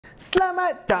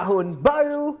Selamat Tahun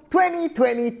Baru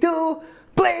 2022.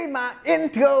 Play my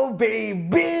intro,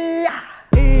 baby.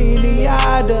 Ini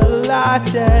adalah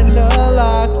channel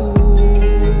aku.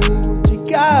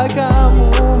 Jika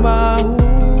kamu mahu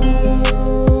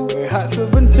rehat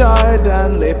sebentar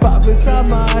dan lepak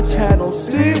bersama channel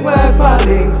streetwear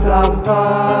paling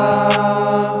sampah.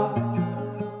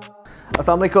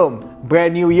 Assalamualaikum.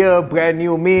 Brand new year, brand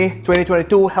new me.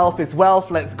 2022, health is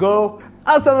wealth. Let's go.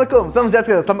 Assalamualaikum, salam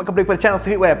sejahtera. Selamat kembali kepada channel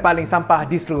streetwear paling sampah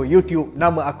di seluruh YouTube.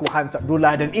 Nama aku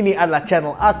Abdullah dan ini adalah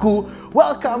channel aku.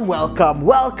 Welcome, welcome,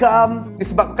 welcome.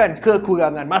 Disebabkan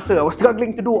kekurangan masa, I was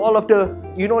struggling to do all of the,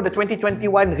 the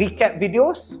 2021 recap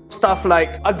videos. Stuff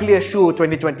like ugliest shoe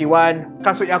 2021,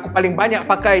 kasut yang aku paling banyak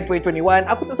pakai 2021.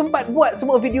 Aku tak sempat buat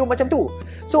semua video macam tu.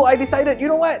 So I decided, you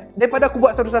know what? Daripada aku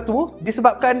buat satu-satu,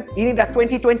 disebabkan ini dah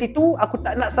 2022, aku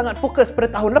tak nak sangat fokus pada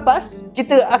tahun lepas.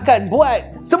 Kita akan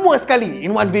buat semua sekali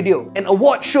in one video. An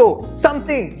award show.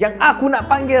 Something yang aku nak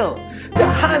panggil The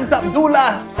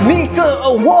Abdullah Sneaker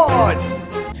Awards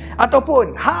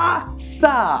ataupun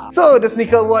HASA. So the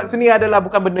Sneaker Awards ni adalah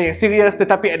bukan benda yang serius,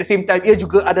 tetapi at the same time ia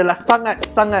juga adalah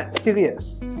sangat-sangat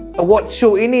serius. Award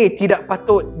show ini tidak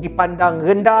patut dipandang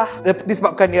rendah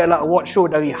disebabkan ia adalah award show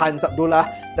dari Abdullah,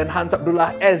 dan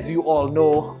Abdullah, as you all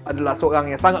know, adalah seorang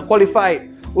yang sangat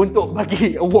qualified untuk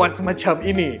bagi award semacam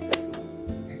ini.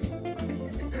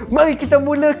 Mari kita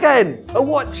mulakan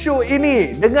award show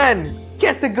ini dengan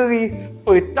kategori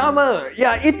pertama,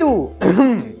 iaitu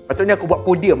patutnya aku buat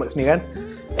podium kat sini kan.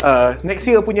 Next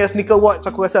year punya Sneaker Awards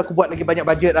aku rasa aku buat lagi banyak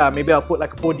budget lah. Maybe I'll put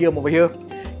like a podium over here.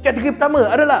 Kategori pertama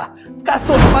adalah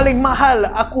kasut paling mahal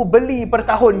aku beli pada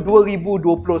tahun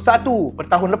 2021, pada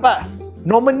tahun lepas.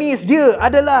 Nominees dia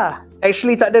adalah,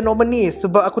 actually tak ada nominees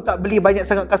sebab aku tak beli banyak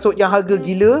sangat kasut yang harga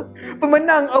gila.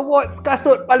 Pemenang awards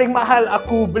kasut paling mahal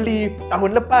aku beli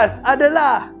tahun lepas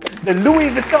adalah the Louis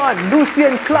Vuitton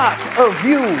Lucien Clark A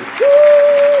View.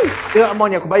 Dengan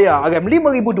amount yang aku bayar, harga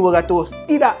 $5,200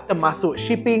 tidak termasuk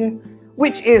shipping,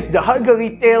 which is the harga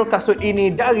retail kasut ini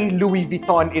dari Louis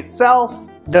Vuitton itself.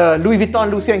 The Louis Vuitton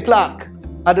Lucien Clark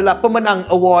adalah pemenang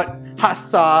award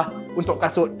HASA untuk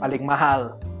kasut paling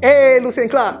mahal. Lucien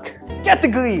Clark.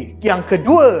 Kategori yang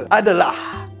kedua adalah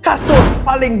kasut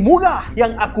paling murah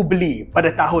yang aku beli pada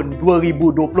tahun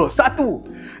 2021.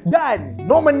 Dan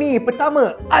nominee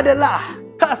pertama adalah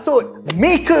kasut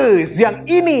Makers yang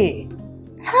ini.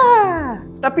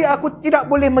 Tapi aku tidak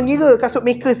boleh mengira kasut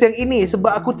Makers yang ini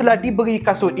sebab aku telah diberi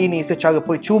kasut ini secara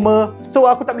percuma. So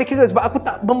aku tak boleh kira sebab aku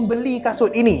tak membeli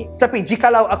kasut ini. Tapi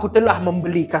jikalau aku telah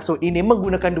membeli kasut ini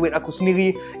menggunakan duit aku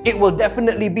sendiri, it will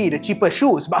definitely be the cheaper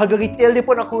shoe sebab harga retail dia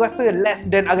pun aku rasa less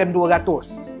than $200.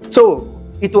 So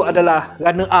itu adalah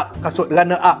runner-up, kasut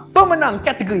runner-up. Pemenang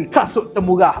kategori kasut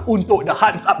termurah untuk The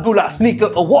Abdullah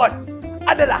Sneaker Awards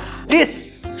adalah this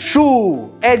shoe,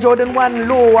 Air Jordan 1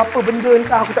 Low apa benda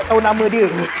entah, aku tak tahu nama dia.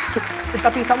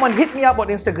 Tetapi someone hit me up on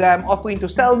Instagram offering to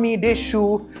sell me this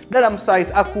shoe dalam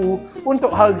size aku untuk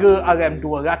harga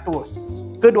RM200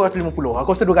 ke $250, aku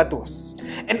rasa $200.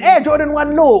 And Air Jordan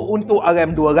 1 Low untuk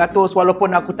RM200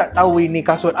 walaupun aku tak tahu ini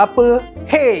kasut apa.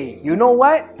 Hey, you know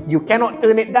what? You cannot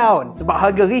turn it down sebab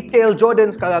harga retail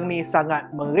Jordan sekarang ni sangat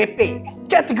merepek.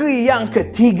 Kategori yang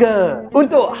ketiga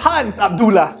untuk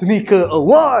Abdullah Sneaker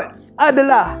Awards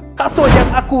adalah kasut yang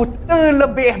aku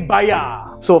terlebih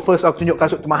bayar. So first aku tunjuk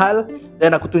kasut termahal,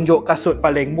 dan aku tunjuk kasut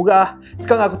paling murah.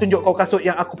 Sekarang aku tunjuk kau kasut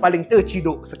yang aku paling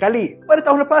terciduk sekali. Pada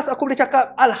tahun lepas aku boleh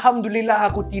cakap Alhamdulillah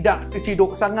aku tidak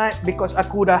terciduk sangat because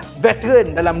aku dah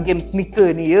veteran dalam game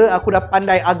sneaker ni ya. Aku dah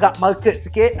pandai agak market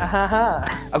sikit.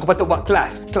 Aku patut buat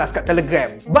kelas kat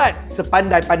Telegram. But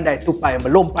sepandai-pandai tupai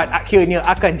melompat akhirnya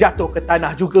akan jatuh ke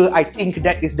tanah juga. I think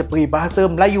that is the peribahasa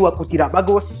Melayu aku tidak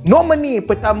bagus. Nominee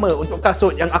pertama untuk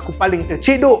kasut yang aku paling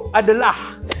terciduk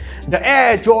adalah the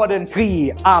Air Jordan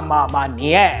 3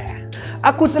 Amik.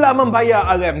 Aku telah membayar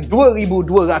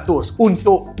RM2,200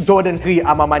 untuk Jordan 3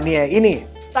 Amik ini.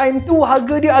 Time tu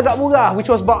harga dia agak murah, which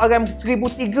was about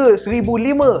RM1,300,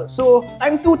 RM1,500. So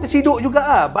time tu terciduk juga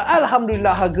lah. But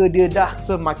Alhamdulillah harga dia dah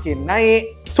semakin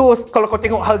naik. So kalau kau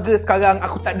tengok harga sekarang,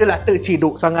 aku tak adalah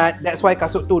terciduk sangat. That's why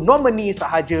kasut tu nominee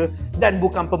sahaja dan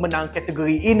bukan pemenang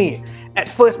kategori ini.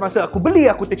 At first masa aku beli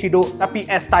aku terciduk, tapi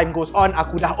as time goes on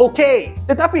aku dah okay.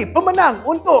 Tetapi pemenang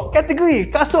untuk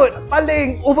kategori kasut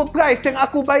paling overpriced yang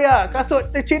aku bayar, kasut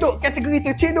terciduk,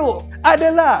 kategori terciduk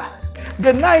adalah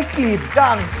the Nike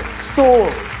Dunk Sole.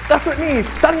 Kasut ni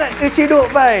sangat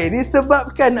terciduk bhai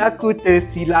disebabkan aku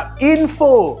tersilap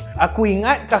info. Aku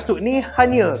ingat kasut ni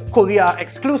hanya Korea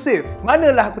exclusive.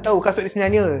 Manalah aku tahu kasut ni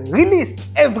sebenarnya release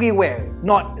everywhere.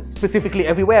 Not specifically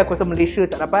everywhere, aku rasa Malaysia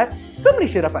tak dapat. Ke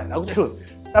Malaysia dapat? Aku tak sure.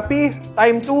 Tapi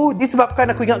time tu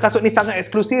disebabkan aku ingat kasut ni sangat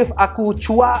eksklusif, aku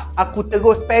cuak, aku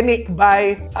terus panic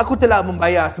buy. Aku telah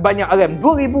membayar sebanyak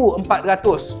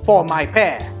RM2,400 for my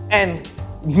pair. And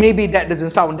maybe that doesn't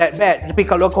sound that bad, tapi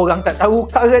kalau korang tak tahu,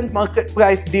 current market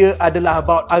price dia adalah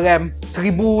about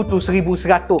RM1,000 to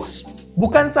RM1,100.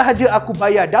 Bukan sahaja aku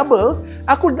bayar double,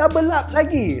 aku double up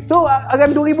lagi. So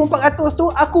RM2,400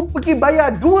 tu aku pergi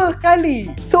bayar 2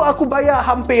 kali. So aku bayar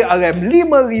hampir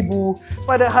RM5,000,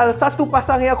 padahal satu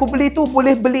pasang yang aku beli tu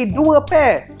boleh beli 2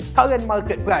 pair. Current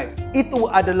market price itu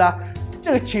adalah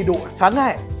terciduk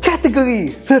sangat.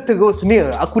 Kategori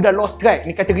seterusnya, aku dah lost track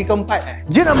ni kategori keempat.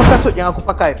 Jenama kasut yang aku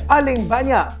pakai paling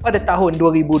banyak pada tahun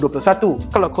 2021.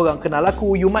 Kalau korang kenal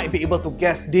aku, you might be able to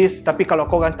guess this. Tapi kalau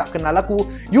korang tak kenal aku,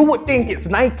 you would think it's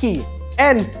Nike.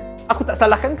 And aku tak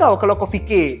salahkan kau kalau kau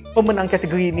fikir pemenang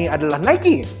kategori ini adalah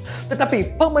Nike.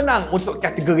 Tetapi pemenang untuk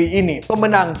kategori ini,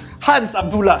 pemenang Hans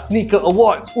Abdullah Sneaker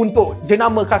Awards untuk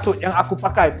jenama kasut yang aku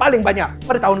pakai paling banyak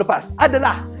pada tahun lepas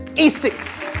adalah A6.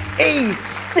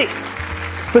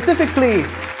 Specifically,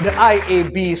 the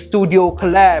IAB Studio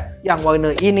Collab yang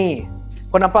warna ini.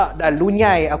 Kau nampak dah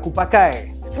lunyai aku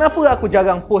pakai. Kenapa aku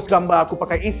jarang post gambar aku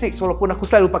pakai A6 walaupun aku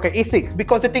selalu pakai A6?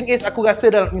 Because the thing is, aku rasa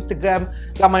dalam Instagram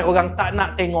ramai orang tak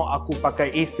nak tengok aku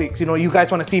pakai A6. You know, you guys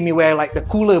want to see me wear like the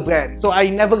cooler brand. So I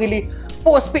never really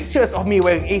post pictures of me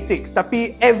wearing A6.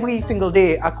 Tapi every single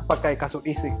day aku pakai kasut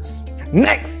A6.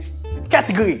 Next,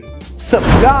 kategori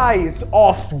Surprise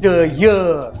of the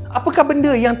Year. Apakah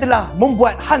benda yang telah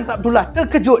membuat Hans Abdullah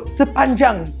terkejut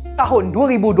sepanjang tahun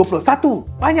 2021?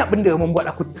 Banyak benda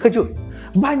membuat aku terkejut.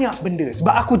 Banyak benda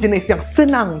sebab aku jenis yang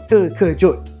senang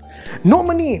terkejut.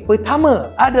 Nomini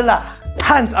pertama adalah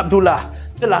Hans Abdullah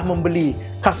telah membeli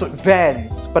kasut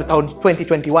Vans pada tahun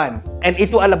 2021. And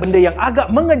itu adalah benda yang agak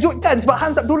mengejutkan sebab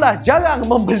Hans Abdullah jarang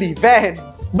membeli Vans.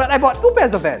 But I bought 2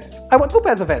 pairs of Vans.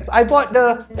 I bought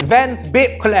the Vans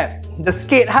Babe collab, the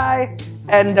skate high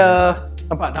and the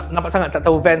nampak sangat tak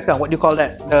tahu Vans kan, what do you call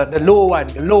that? The low one.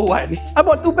 I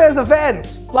bought 2 pairs of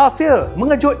Vans last year.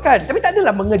 Mengejutkan, tapi tak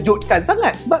adalah mengejutkan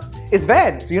sangat sebab it's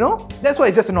Vans, you know? That's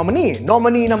why it's just a nominee.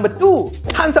 Nominee number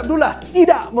 2, Hans Abdullah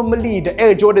tidak membeli the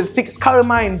Air Jordan 6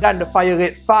 Carmine dan the Fire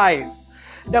Red 5.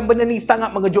 Dan benda ni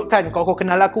sangat mengejutkan kalau kau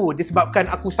kenal aku, disebabkan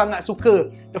aku sangat suka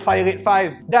the Fire Red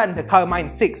 5s dan the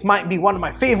Carmine 6 might be one of my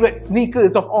favourite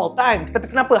sneakers of all time. Tapi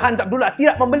kenapa Hans Abdullah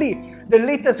tidak membeli the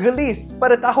latest release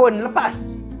pada tahun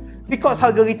lepas? Because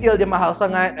harga retail dia mahal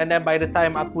sangat, and then by the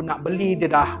time aku nak beli, dia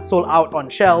dah sold out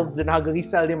on shelves dan harga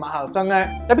resale dia mahal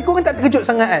sangat. Tapi korang tak terkejut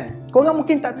sangat kan? Korang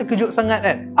mungkin tak terkejut sangat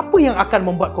kan? Apa yang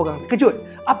akan membuat korang terkejut?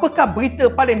 Apakah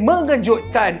berita paling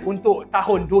mengejutkan untuk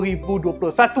tahun 2021?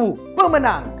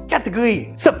 Pemenang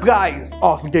kategori Surprise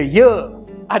of the Year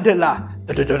adalah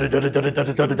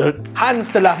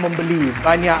Hans telah membeli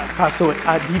banyak kasut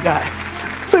Adidas.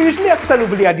 So usually aku selalu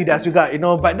beli Adidas juga, you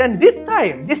know, but then this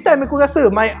time aku rasa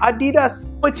my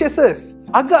Adidas purchases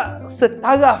agak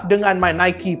setaraf dengan my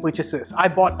Nike purchases.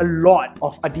 I bought a lot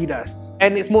of Adidas,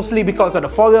 and it's mostly because of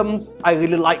the forums. I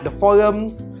really like the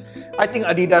forums. I think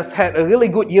Adidas had a really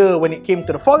good year when it came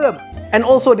to the forums. And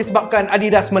also disebabkan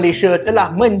Adidas Malaysia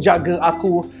telah menjaga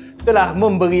aku, telah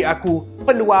memberi aku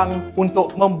peluang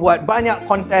untuk membuat banyak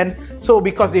konten. So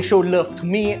because they show love to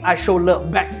me, I show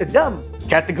love back to them.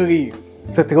 Kategori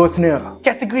seterusnya,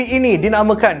 kategori ini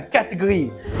dinamakan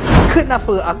kategori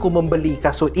kenapa aku membeli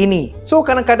kasut ini. So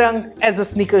kadang-kadang as a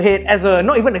sneakerhead,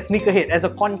 not even a sneakerhead, as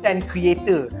a content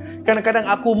creator, kadang-kadang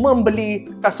aku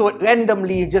membeli kasut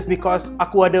randomly just because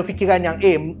aku ada fikiran yang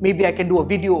maybe I can do a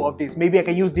video of this, maybe I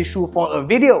can use this shoe for a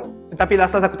video. Tetapi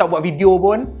last aku tak buat video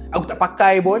pun, aku tak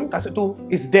pakai pun, kasut tu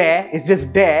is there, it's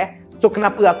just there. So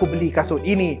kenapa aku beli kasut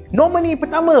ini? Nominee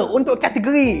pertama untuk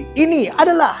kategori ini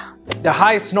adalah the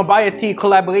High Snobiety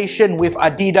collaboration with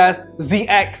Adidas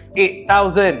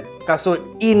ZX8000. Kasut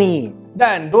ini.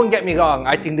 Dan don't get me wrong,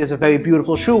 I think this is a very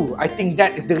beautiful shoe. I think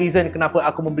that is the reason kenapa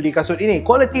aku membeli kasut ini.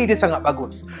 Quality dia sangat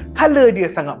bagus, color dia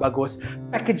sangat bagus,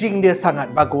 packaging dia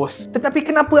sangat bagus.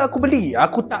 Tetapi kenapa aku beli?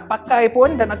 Aku tak pakai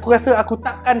pun dan aku rasa aku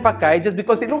takkan pakai just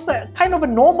because it looks like kind of a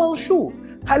normal shoe.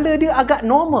 Color dia agak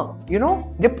normal, you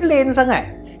know? Dia plain sangat.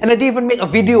 And I didn't even make a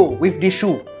video with this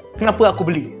shoe. Kenapa aku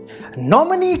beli?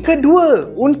 Nominee kedua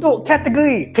untuk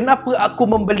kategori kenapa aku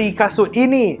membeli kasut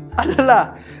ini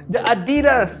adalah the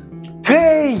Adidas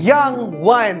Grey Young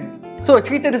One. So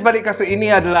cerita di sebalik kasut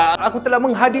ini adalah aku telah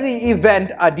menghadiri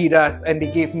event Adidas and they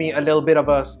gave me a little bit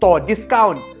of a store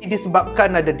discount.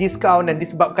 Disebabkan ada discount dan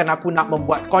disebabkan aku nak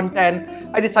membuat konten,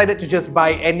 I decided to just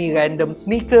buy any random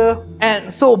sneaker.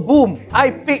 And so boom,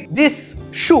 I picked this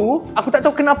shoe, aku tak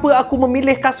tahu kenapa aku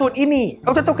memilih kasut ini.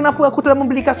 Aku tak tahu kenapa aku telah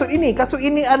membeli kasut ini. Kasut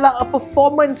ini adalah a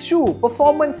performance shoe,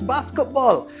 performance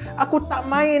basketball. Aku tak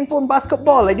main pun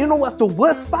basketball. And you know what's the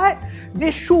worst part?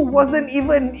 This shoe wasn't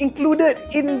even included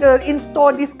in the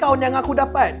in-store discount yang aku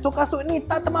dapat. So kasut ni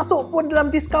tak termasuk pun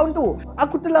dalam discount tu.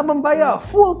 Aku telah membayar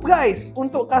full price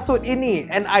untuk kasut ini,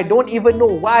 and I don't even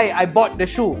know why I bought the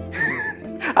shoe.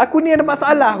 Aku ni ada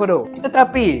masalah kau tahu.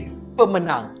 Tetapi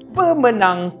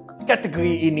pemenang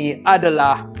kategori ini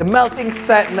adalah The Melting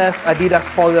Sadness Adidas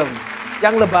Forum.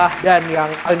 Yang lebah dan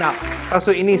yang arnab.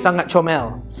 Kasut ini sangat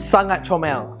comel. Sangat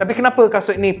comel. Tapi kenapa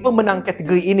kasut ini pemenang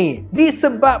kategori ini?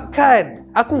 Disebabkan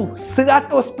aku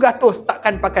 100%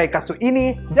 takkan pakai kasut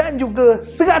ini, dan juga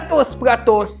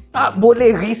 100% tak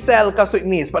boleh resell kasut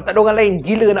ini sebab tak ada orang lain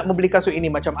gila nak membeli kasut ini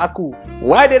macam aku.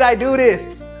 Why did I do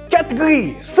this?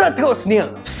 Kategori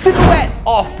seterusnya, Silhouette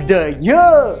of the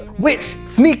Year. Which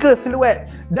sneaker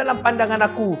silhouette dalam pandangan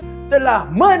aku telah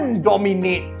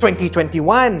mendominate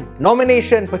 2021.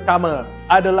 Nomination pertama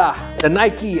adalah the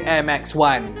Nike Air Max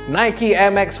 1. Nike Air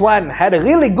Max 1 had a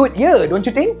really good year, don't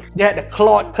you think? They had the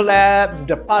Claude collabs,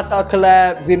 the Pata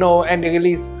collabs, you know, and they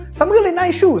released some really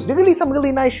nice shoes. They released some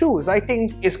really nice shoes. I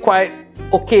think it's quite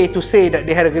okay to say that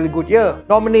they had a really good year.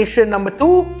 Nomination number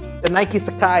 2, the Nike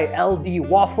Sky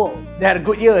LD Waffle. They had a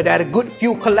good year. They had a good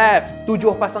few collabs.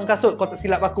 7 pasang kasut kalau tak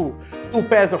silap aku. 2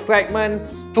 pairs of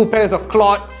Fragments, 2 pairs of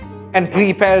Clots, and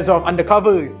 3 pairs of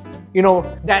Undercovers. You know,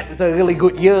 that's a really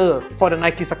good year for the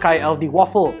Nike Sky LD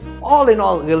Waffle. All in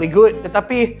all, really good.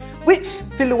 Tetapi, which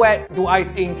silhouette do I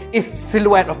think is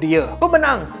Silhouette of the Year?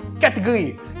 Pemenang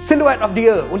kategori Silhouette of the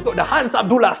Year untuk the Hans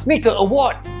Abdullah Sneaker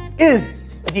Awards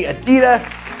is the Adidas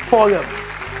Forums.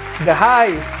 The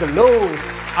highs, the lows.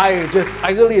 I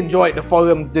really enjoyed the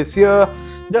forums this year.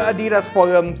 The Adidas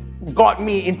forums got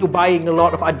me into buying a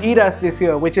lot of Adidas this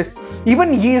year, which is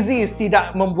even Yeezys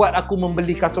tidak membuat aku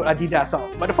membeli kasut Adidas.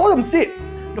 But the forums did.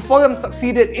 The forum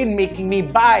succeeded in making me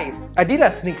buy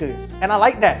Adidas sneakers, and I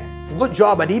like that. Good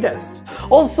job Adidas.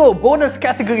 Also, bonus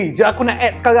category. Aku nak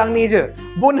add sekarang ni je.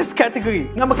 Bonus category.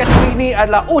 Nama kategori ni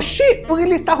adalah, oh shit, tu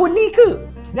release tahun ni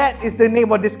ke? That is the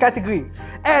name of this category.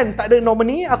 And tak ada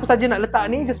nominee, aku saja nak letak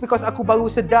ni just because aku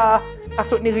baru sedar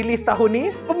kasut ni release tahun ni.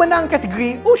 Pemenang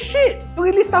kategori, oh shit, tu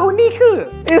release tahun ni ke?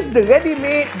 It's the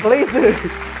ready-made blazers.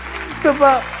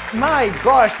 Sebab, my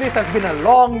gosh, this has been a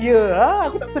long year.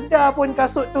 Aku tak sedar pun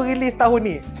kasut tu release tahun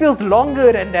ni. Feels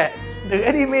longer than that. The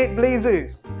ready-made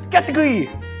blazers. Kategori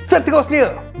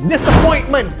seterusnya,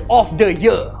 disappointment of the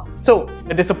year. So,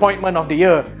 the disappointment of the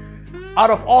year. Out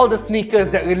of all the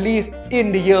sneakers that released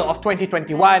in the year of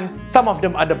 2021, some of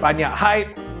them ada banyak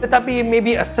hype, tetapi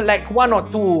maybe a select 1 or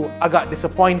 2 agak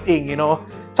disappointing, you know.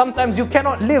 Sometimes you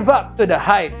cannot live up to the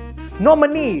hype.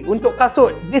 Nominee untuk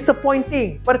kasut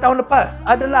disappointing pada tahun lepas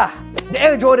adalah the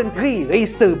Air Jordan 3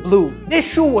 Racer Blue. This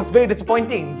shoe was very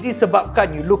disappointing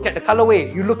disebabkan you look at the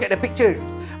colorway, you look at the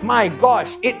pictures. My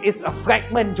gosh, it is a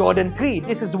Fragment Jordan 3.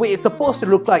 This is the way it's supposed to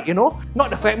look like, you know.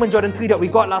 Not the Fragment Jordan 3 that we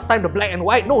got last time, the black and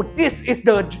white. No, this is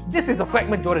the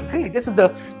Fragment Jordan 3. This is the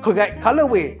correct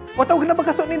colorway. Kau tahu kenapa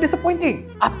kasut ni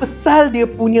disappointing? Apa pasal dia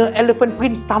punya elephant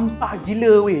print sampah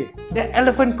gila weh. That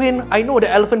elephant print, I know the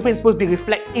elephant print supposed to be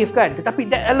reflective kan, tetapi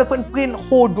that elephant print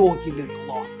hodoh gila, ya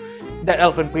Allah. That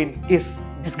elephant print is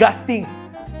disgusting.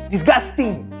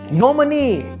 Disgusting.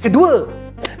 Nominee kedua,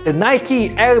 the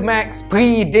Nike Air Max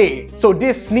Pre-Day. So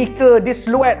this sneaker, this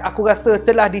silhouette aku rasa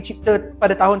telah dicipta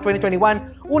pada tahun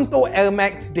 2021 untuk Air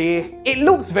Max Day. It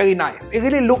looks very nice. It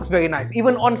really looks very nice.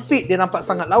 Even on feet dia nampak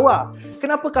sangat lawa.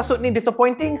 Kenapa kasut ni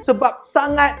disappointing? Sebab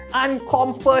sangat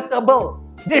uncomfortable.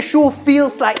 This shoe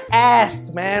feels like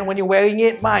ass, man, when you're wearing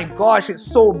it. My gosh, it's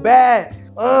so bad.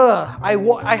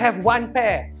 I have one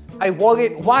pair. I wore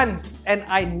it once and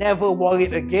I never wore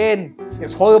it again.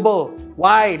 It's horrible.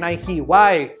 Why, Nike?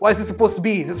 Why? What is it supposed to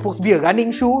be? Is it supposed to be a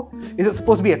running shoe? Is it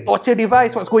supposed to be a torture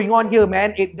device? What's going on here,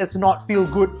 man? It does not feel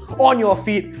good on your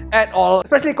feet at all.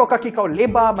 Especially kalau kaki kau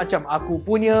lebar macam aku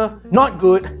punya. Not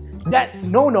good. That's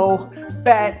no-no.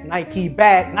 Bad Nike,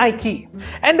 bad Nike.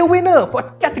 And the winner for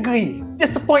category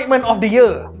Disappointment of the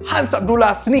Year, Hans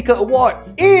Abdullah Sneaker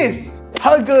Awards, is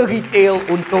harga retail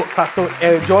untuk kasut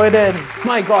Air Jordan.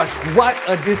 My gosh, what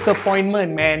a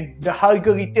disappointment, man. The harga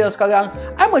retail sekarang,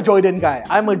 I'm a Jordan guy,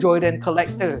 I'm a Jordan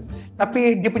collector,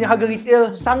 tapi dia punya harga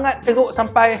retail sangat teruk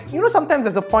sampai, you know, sometimes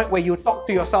there's a point where you talk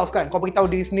to yourself kan, kau beritahu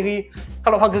diri sendiri,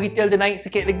 kalau harga retail dia naik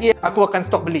sikit lagi, aku akan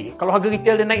stop beli. Kalau harga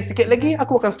retail dia naik sikit lagi,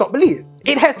 aku akan stop beli.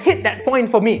 It has hit that point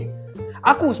for me.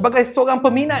 Aku sebagai seorang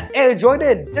peminat Air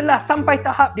Jordan telah sampai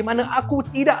tahap di mana aku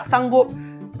tidak sanggup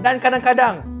dan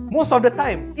kadang-kadang most of the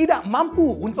time tidak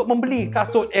mampu untuk membeli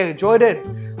kasut Air Jordan.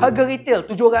 Harga retail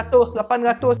 700,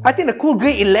 800. I think the cool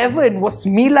grade 11 was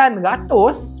 900.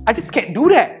 I just can't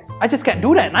do that.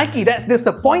 Nike, that's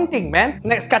disappointing, man.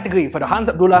 Next category for the Hans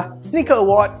Abdullah Sneaker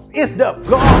Awards is the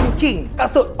Prom King,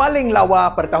 kasut paling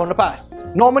lawa pada tahun lepas.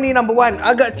 Nominee number 1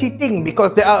 agak cheating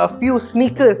because there are a few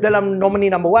sneakers dalam nominee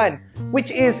number 1,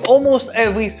 which is almost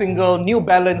every single New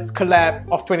Balance collab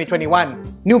of 2021.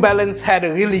 New Balance had a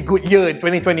really good year in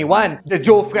 2021. The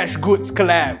Joe Fresh Goods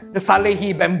collab, the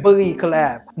Salehi Bembury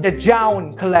collab, the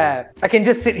Jown collab. I can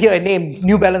just sit here and name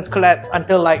New Balance collabs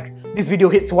until like this video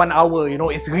hits 1 hour, you know.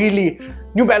 It's really,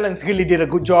 New Balance really did a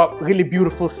good job. Really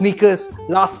beautiful sneakers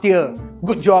last year.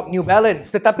 Good job New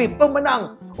Balance. Tetapi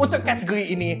pemenang untuk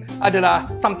kategori ini adalah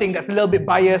something that's a little bit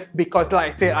biased because like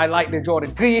I said, I like the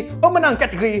Jordan 3. Pemenang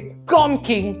kategori Prom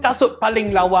King, kasut paling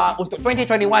lawa untuk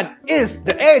 2021 is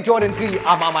the Air Jordan 3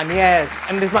 Amamanies.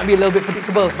 And this might be a little bit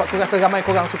predictable sebab aku rasa ramai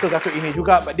korang suka kasut ini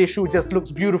juga, but this shoe just looks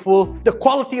beautiful. The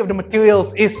quality of the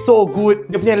materials is so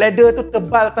good. Dia punya leather tu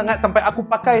tebal sangat sampai aku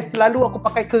pakai selalu aku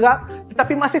pakai kerap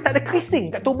tetapi masih tak ada creasing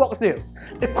kat toe box dia.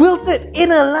 The quilted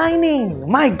inner lining,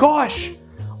 my gosh,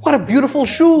 what a beautiful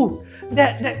shoe.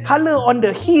 That color on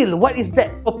the heel, what is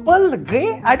that? Purple,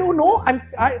 grey? I don't know.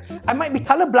 I might be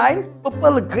colorblind.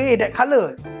 Purple, grey, that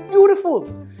color. Beautiful.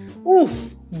 Oof,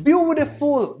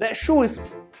 beautiful. That shoe is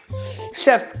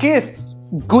chef's kiss.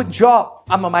 Good job,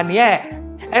 Amamanier.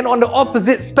 And on the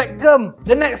opposite spectrum,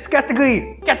 the next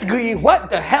category,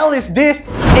 what the hell is this?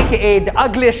 AKA the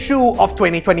ugliest shoe of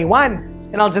 2021.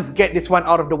 And I'll just get this one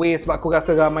out of the way sebab aku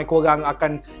rasa ramai korang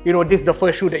akan, you know, this is the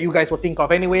first shoe that you guys will think of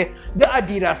anyway. The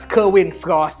Adidas Kerwin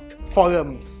Frost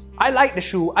Forums. I like the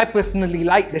shoe. I personally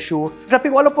like the shoe. Tapi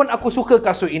walaupun aku suka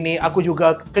kasut ini, aku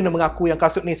juga kena mengaku yang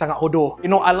kasut ni sangat hodoh. You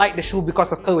know, I like the shoe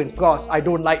because of Kerwin Frost. I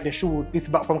don't like the shoe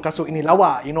disebabkan kasut ini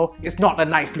lawa. You know, it's not a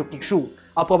nice looking shoe.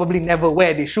 I'll probably never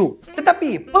wear this shoe.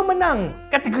 Tetapi pemenang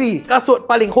kategori kasut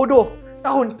paling hodoh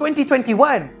tahun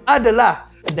 2021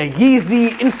 adalah the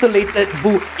Yeezy Insulated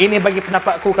Boot. Ini bagi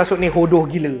pendapat aku, kasut ni hodoh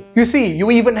gila. You see, you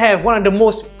even have one of the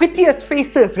most prettiest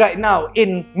faces right now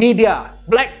in media.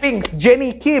 Blackpink's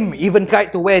Jennie Kim even tried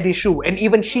to wear this shoe and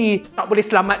even she tak boleh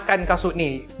selamatkan kasut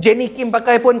ni. Jennie Kim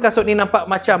pakai pun kasut ni nampak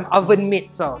macam oven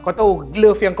mitts tau. Kau tahu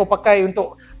glove yang kau pakai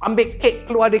untuk ambil kek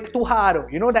keluar dari ketuhar tu.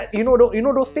 You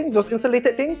know those things, those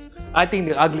insulated things? I think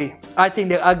they're ugly.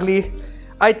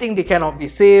 I think they cannot be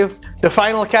saved. The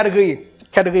final category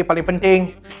paling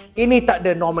penting, ini tak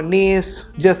ada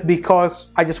nominees just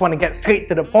because I just want to get straight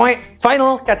to the point.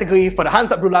 Final category for the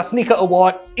Hans Abdullah Sneaker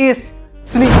Awards is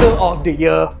Sneaker of the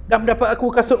Year. Dan mendapat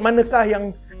aku kasut manakah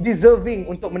yang deserving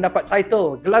untuk mendapat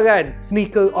title gelaran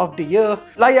Sneaker of the Year,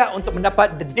 layak untuk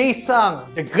mendapat the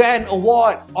Daesang, the Grand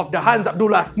Award of the Hans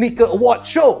Abdullah Sneaker Awards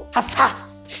show.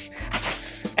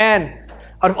 And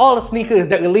out of all the sneakers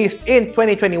that released in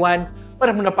 2021,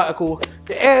 pada pendapat aku,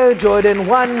 the Air Jordan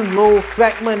 1 Low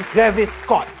Fragment Travis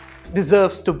Scott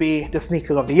deserves to be the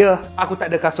Sneaker of the Year. Aku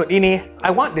tak ada kasut ini. I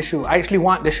want the shoe. I actually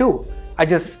want the shoe. I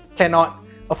just cannot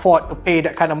afford to pay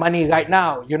that kind of money right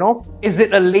now, you know? Is it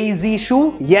a lazy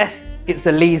shoe? Yes, it's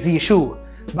a lazy shoe.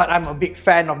 But I'm a big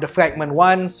fan of the Fragment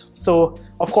ones. So,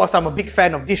 of course, I'm a big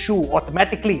fan of this shoe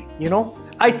automatically, you know?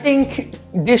 I think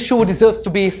this shoe deserves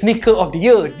to be Sneaker of the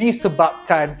Year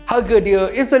disebabkan harga dia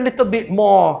is a little bit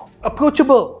more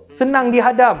approachable, senang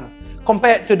dihadam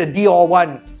compared to the Dior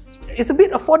ones. It's a bit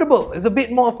affordable, it's a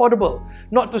bit more affordable.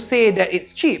 Not to say that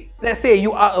it's cheap. Let's say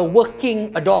you are a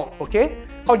working adult, okay?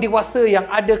 Kau dewasa yang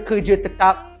ada kerja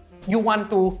tetap, you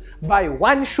want to buy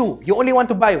one shoe. You only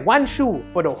want to buy one shoe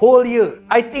for the whole year.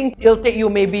 I think it'll take you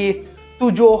maybe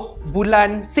 7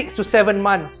 bulan, 6 to 7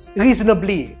 months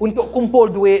reasonably untuk kumpul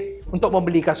duit untuk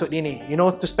membeli kasut ini. You know,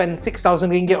 to spend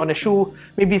 6,000 ringgit on a shoe,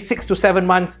 maybe 6 to 7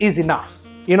 months is enough.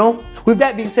 You know, with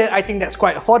that being said, I think that's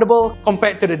quite affordable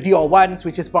compared to the Dior ones,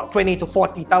 which is about 20 to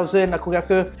 40,000 aku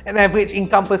rasa. An average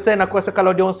income person, aku rasa kalau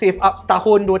dia orang save up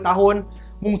setahun, 2 tahun,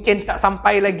 mungkin tak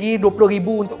sampai lagi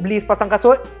 20,000 untuk beli sepasang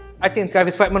kasut. I think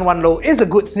Travis Fragment 1 Low is a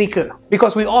good sneaker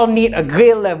because we all need a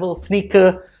grey level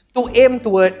sneaker to aim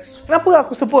towards. Kenapa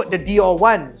aku sebut the Dior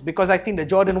ones? Because I think the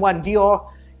Jordan 1 Dior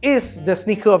is the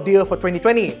Sneaker of the Year for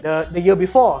 2020, the year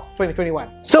before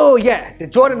 2021. So yeah, the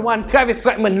Jordan 1 Travis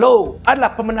Fragment Low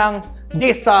adalah pemenang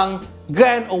Daesang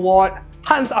Grand Award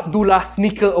Hans Abdullah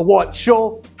Sneaker Awards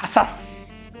show.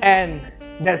 And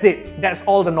that's it. That's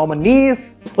all the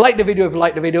nominees. Like the video if you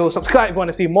like the video. Subscribe if you want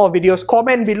to see more videos.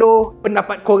 Comment below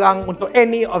pendapat korang untuk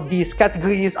any of these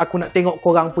categories. Aku nak tengok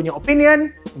korang punya opinion.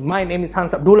 My name is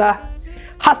Hans Abdullah.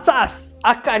 Hassas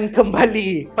akan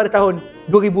kembali pada tahun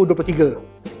 2023.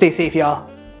 Stay safe, y'all.